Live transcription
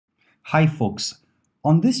Hi folks,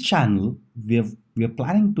 on this channel we are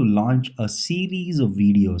planning to launch a series of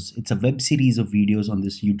videos. It's a web series of videos on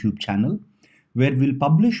this YouTube channel where we'll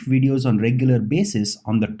publish videos on regular basis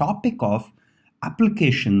on the topic of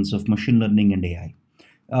applications of machine learning and AI.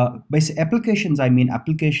 By applications, I mean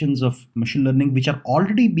applications of machine learning which are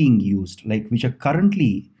already being used,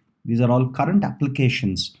 these are all current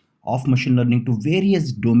applications of machine learning to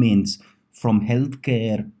various domains from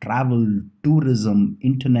healthcare, travel, tourism,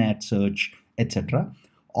 internet search, etc.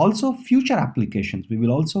 Also future applications. We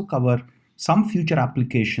will also cover some future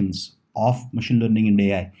applications of machine learning and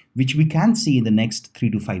AI, which we can see in the next 3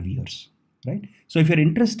 to 5 years, right? So if you're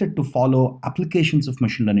interested to follow applications of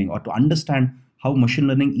machine learning or to understand how machine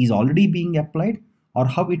learning is already being applied or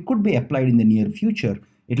how it could be applied in the near future,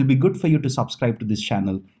 it'll be good for you to subscribe to this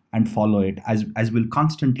channel and follow it as we'll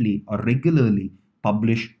constantly or regularly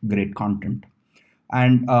publish great content.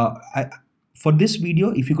 And for this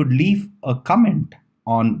video, if you could leave a comment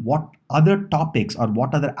on what other topics or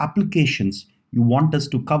what other applications you want us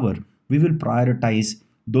to cover, we will prioritize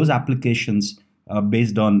those applications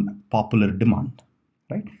based on popular demand,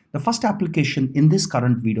 right? The first application in this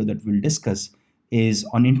current video that we'll discuss is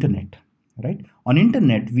on internet, right? On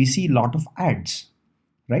internet, we see a lot of ads,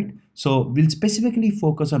 right? So we'll specifically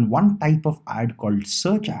focus on one type of ad called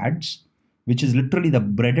search ads, which is literally the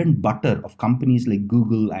bread and butter of companies like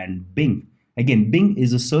Google and Bing. Again, Bing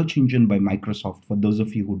is a search engine by Microsoft, for those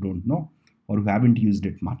of you who don't know or who haven't used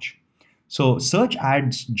it much. So search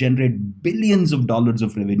ads generate billions of dollars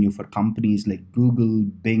of revenue for companies like Google,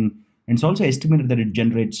 Bing, and it's also estimated that it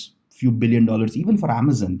generates few $billion even for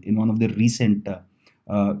Amazon in one of the recent,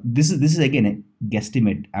 this is again a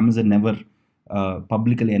guesstimate. Amazon never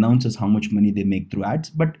publicly announces how much money they make through ads,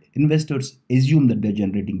 but investors assume that they're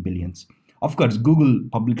generating billions. Of course, Google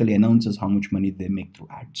publicly announces how much money they make through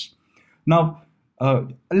ads. Now,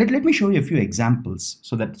 let me show you a few examples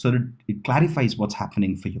so that it clarifies what's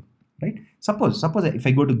happening for you, right? Suppose if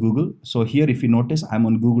I go to Google, so here if you notice, I'm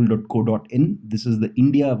on google.co.in. This is the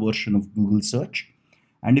India version of Google search.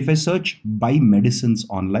 And if I search buy medicines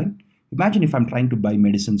online, imagine if I'm trying to buy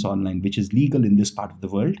medicines online, which is legal in this part of the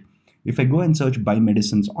world. If I go and search buy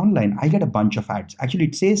medicines online, I get a bunch of ads. Actually,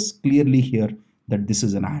 it says clearly here that this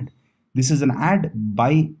is an ad. This is an ad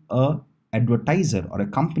by a advertiser or a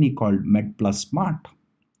company called MedPlus Smart,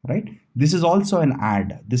 right? This is also an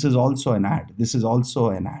ad. This is also an ad. This is also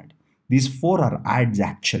an ad. These four are ads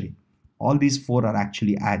actually. All these four are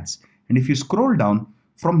actually ads. And if you scroll down,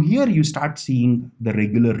 from here you start seeing the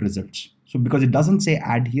regular results. So because it doesn't say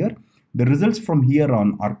ad here, the results from here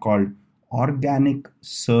on are called organic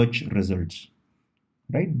search results,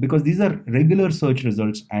 right? Because these are regular search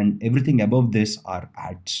results and everything above this are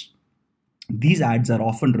ads. These ads are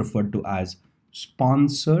often referred to as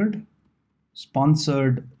sponsored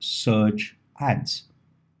search ads,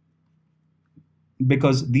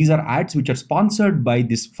 because these are ads which are sponsored by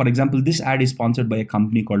this. For example, this ad is sponsored by a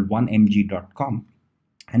company called 1mg.com.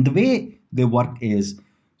 And the way they work is,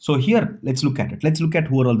 so here, let's look at it. Let's look at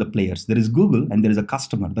who are all the players. There is Google and there is a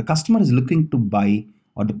customer. The customer is looking to buy,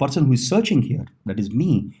 or the person who is searching here, that is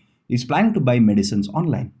me, is planning to buy medicines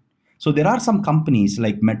online. So there are some companies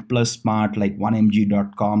like MedPlus Smart, like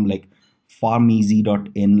 1mg.com, like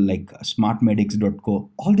PharmEasy.in, like SmartMedics.co.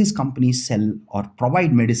 All these companies sell or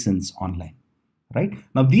provide medicines online, right?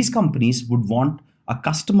 Now these companies would want a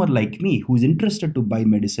customer like me who is interested to buy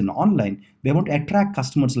medicine online. They want to attract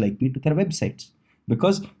customers like me to their websites,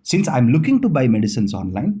 because since I'm looking to buy medicines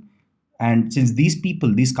online, and since these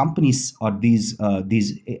people, these companies, or these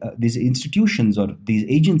institutions, or these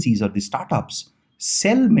agencies, or these startups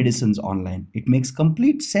sell medicines online, it makes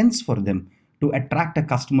complete sense for them to attract a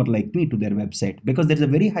customer like me to their website, because there's a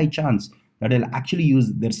very high chance that they'll actually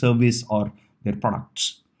use their service or their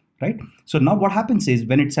products, right? So now what happens is,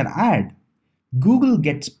 when it's an ad, Google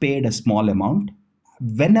gets paid a small amount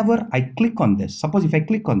whenever I click on this. Suppose if I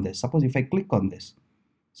click on this, and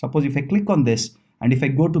if I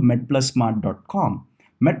go to MedPlusSmart.com,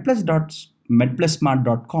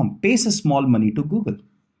 MedPlusSmart.com pays a small money to Google.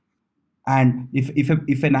 And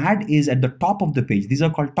if an ad is at the top of the page, these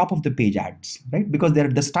are called top of the page ads, right? Because they're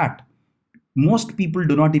at the start. Most people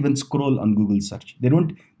do not even scroll on Google search. They're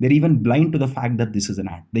even blind to the fact that this is an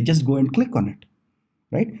ad. They just go and click on it,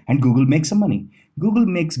 right? And Google makes some money. Google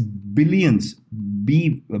makes billions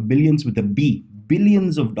with a B,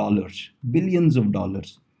 billions of dollars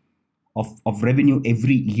of revenue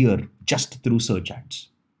every year just through search ads.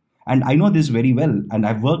 And I know this very well, and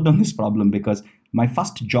I've worked on this problem, because my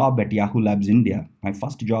first job at Yahoo Labs India, my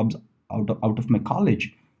first jobs out of my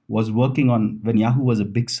college, was working on when Yahoo was a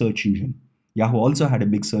big search engine. Yahoo also had a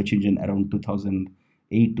big search engine around 2008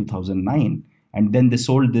 2008, 2009, and then they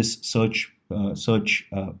sold this search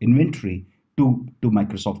inventory to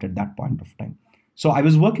Microsoft at that point of time. So I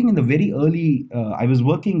was working in the very early. I was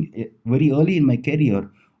working very early in my career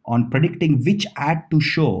on predicting which ad to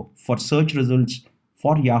show for search results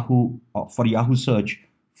for Yahoo search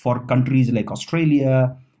for countries like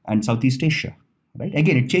Australia and Southeast Asia. Right.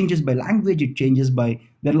 Again, it changes by language. It changes by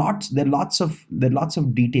there are lots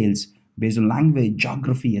of details based on language,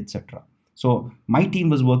 geography, etc. So my team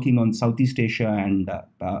was working on Southeast Asia and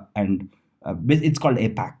it's called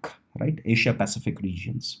APAC, right? Asia Pacific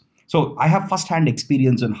regions. So I have first-hand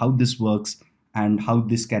experience on how this works and how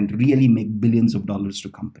this can really make billions of dollars to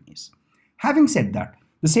companies. Having said that,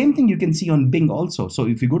 the same thing you can see on Bing also. So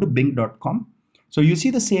if you go to bing.com, so you see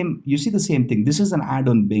the same thing. This is an ad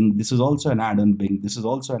on Bing. This is also an ad on Bing. This is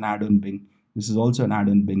also an ad on Bing. This is also an ad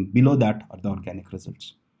on Bing. Below that are the organic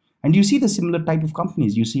results. And you see the similar type of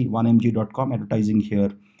companies. You see 1mg.com advertising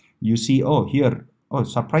here. You see,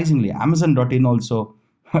 surprisingly, Amazon.in also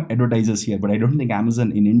advertises here, but I don't think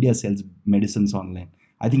Amazon in India sells medicines online.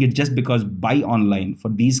 I think it's just because buy online for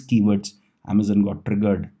these keywords, Amazon got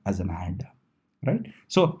triggered as an ad, right?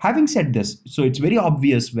 So having said this, so it's very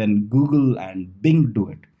obvious when Google and Bing do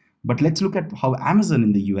it, but let's look at how Amazon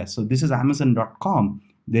in the US. So this is Amazon.com,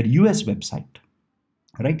 their US website,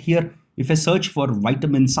 right? Here, if I search for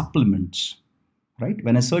vitamin supplements, right?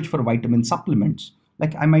 When I search for vitamin supplements,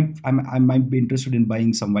 like I might be interested in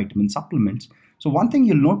buying some vitamin supplements. So one thing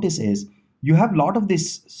you'll notice is you have a lot of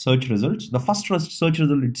these search results. The first search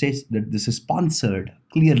result, it says that this is sponsored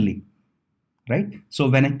clearly, right? So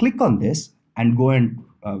when I click on this and when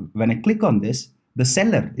I click on this, the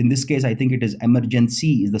seller, in this case, I think it is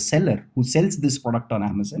Emergency, is the seller who sells this product on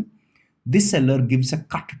Amazon. This seller gives a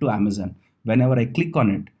cut to Amazon whenever I click on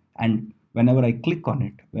it, and whenever I click on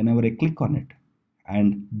it,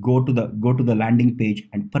 and go to the landing page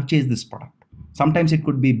and purchase this product. Sometimes it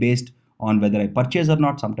could be based on whether I purchase or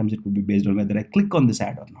not. Sometimes it could be based on whether I click on this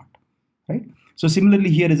ad or not, right? So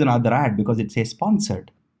similarly, here is another ad because it says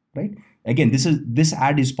sponsored, right? Again, this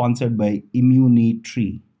ad is sponsored by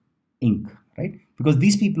Immunitree Inc., right? Because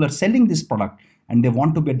these people are selling this product and they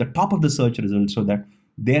want to be at the top of the search results so that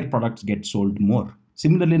their products get sold more.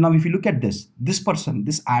 Similarly, now if you look at this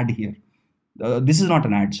ad here, this is not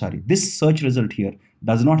an ad, sorry. This search result here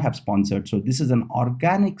does not have sponsored. So this is an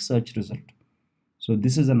organic search result. So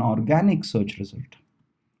this is an organic search result,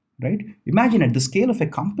 right? Imagine at the scale of a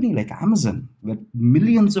company like Amazon, where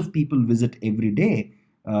millions of people visit every day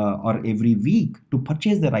or every week to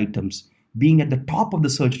purchase their items, being at the top of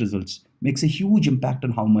the search results makes a huge impact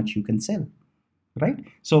on how much you can sell, right?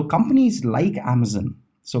 So companies like Amazon,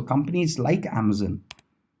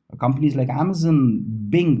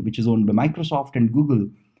 Bing, which is owned by Microsoft and Google,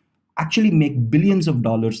 actually make billions of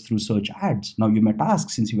dollars through search ads. Now you might ask,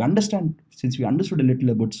 since we understood a little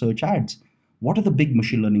about search ads, what are the big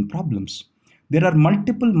machine learning problems? There are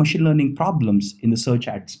multiple machine learning problems in the search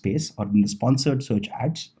ad space or in the sponsored search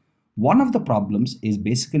ads. One of the problems is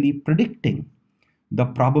basically predicting the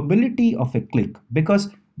probability of a click, because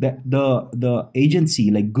the agency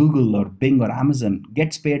like Google or Bing or Amazon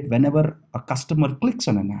gets paid whenever a customer clicks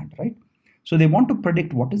on an ad, right? So they want to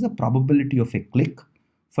predict what is the probability of a click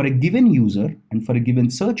for a given user and for a given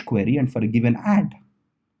search query and for a given ad,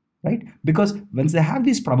 right? Because once they have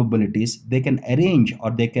these probabilities, they can arrange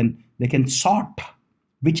or they can sort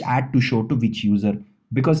which ad to show to which user.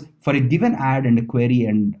 Because for a given ad and a query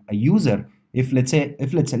and a user, let's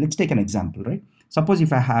take an example, right? Suppose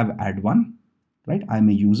if I have ad 1, right? I'm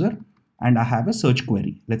a user and I have a search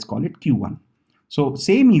query. Let's call it Q1. So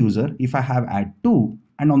same user, if I have ad 2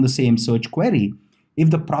 and on the same search query, if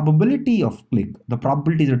the probability of click, the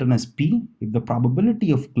probability is written as P, if the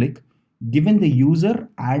probability of click given the user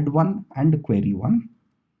ad 1 and query 1,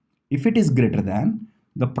 if it is greater than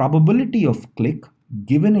the probability of click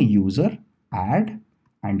given a user ad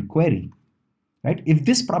and query, right? If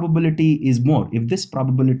this probability is more than this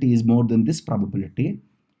probability,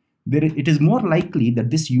 it is more likely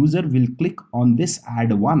that this user will click on this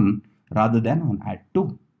ad 1 rather than on ad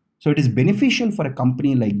 2. So it is beneficial for a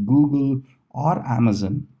company like Google or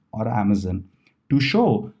Amazon to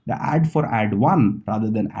show the ad for ad 1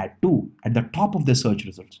 rather than ad 2 at the top of the search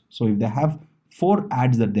results. So if they have 4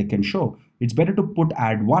 ads that they can show, it's better to put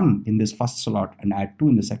ad 1 in this first slot and ad 2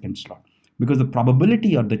 in the second slot, because the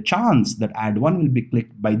probability or the chance that ad 1 will be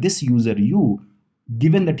clicked by this user U,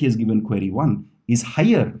 given that he has given query 1, is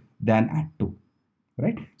higher than ad 2,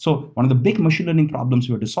 right? So one of the big machine learning problems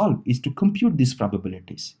we have to solve is to compute these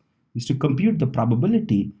probabilities, is to compute the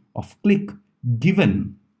probability of click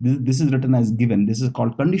given. This is written as given. This is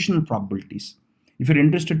called conditional probabilities. If you're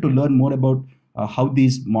interested to learn more about how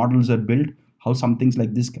these models are built, how some things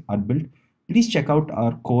like this are built, please check out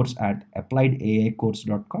our course at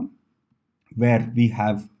appliedaicourse.com, where we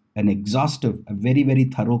have an exhaustive, a very, very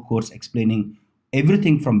thorough course explaining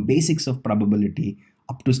everything from basics of probability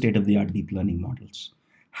up to state-of-the-art deep learning models.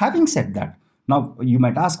 Having said that, now you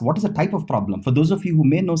might ask, what is the type of problem? For those of you who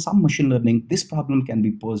may know some machine learning, this problem can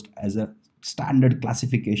be posed as a standard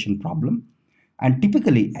classification problem. And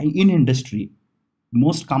typically in industry,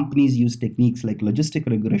 most companies use techniques like logistic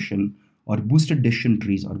regression or boosted decision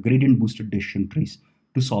trees or gradient boosted decision trees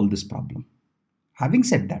to solve this problem. Having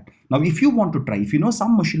said that, now if you want to try, if you know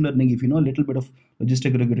some machine learning, if you know a little bit of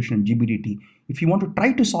logistic regression and GBDT, if you want to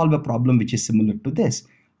try to solve a problem which is similar to this,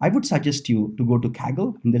 I would suggest you to go to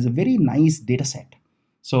Kaggle, and there's a very nice data set.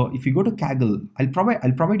 So if you go to Kaggle, I'll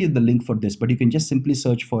provide you the link for this, but you can just simply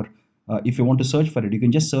search for, if you want to search for it, you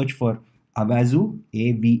can just search for Avazu,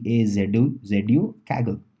 AVAZU,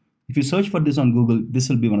 Kaggle. If you search for this on Google, this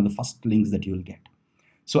will be one of the first links that you will get.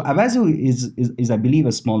 So Avazu is, I believe,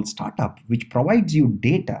 a small startup which provides you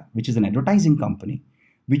data, which is an advertising company,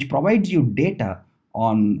 which provides you data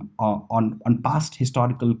on past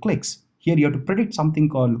historical clicks. Here you have to predict something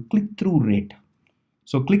called click-through rate.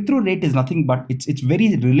 So click-through rate is nothing but it's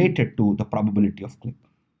very related to the probability of click.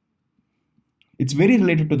 It's very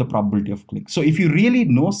related to the probability of click. So if you really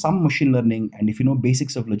know some machine learning, and if you know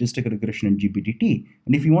basics of logistic regression and GBDT,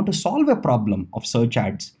 and if you want to solve a problem of search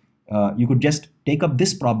ads, you could just take up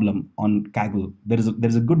this problem on Kaggle. There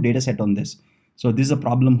is a good data set on this. So this is a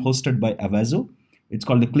problem hosted by Avazu. It's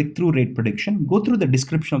called the click-through rate prediction. Go through the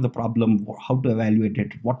description of the problem, how to evaluate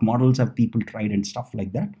it, what models have people tried and stuff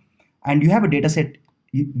like that. And you have a data set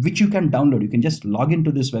which you can download. You can just log into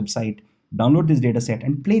this website, download this data set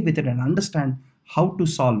and play with it and understand how to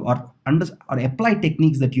solve or apply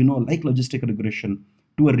techniques that you know, like logistic regression,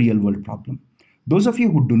 to a real world problem. Those of you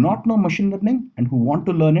who do not know machine learning and who want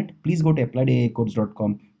to learn it, please go to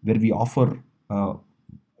appliedaicourse.com, where we offer, to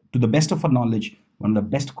the best of our knowledge, one of the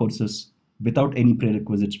best courses without any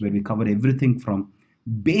prerequisites, where we cover everything from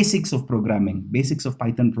basics of programming, basics of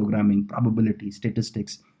Python programming, probability,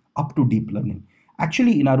 statistics, up to deep learning.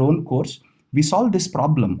 Actually, in our own course, we solve this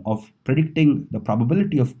problem of predicting the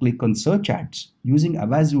probability of click on search ads using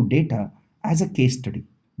Avazu data as a case study.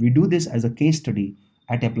 We do this as a case study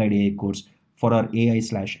at Applied AI Course for our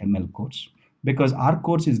AI/ML course, because our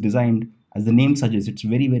course is designed, as the name suggests, it's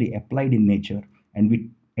very, very applied in nature. And we,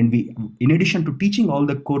 in addition to teaching all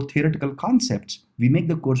the core theoretical concepts, we make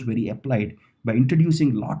the course very applied by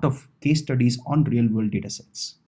introducing a lot of case studies on real world data sets.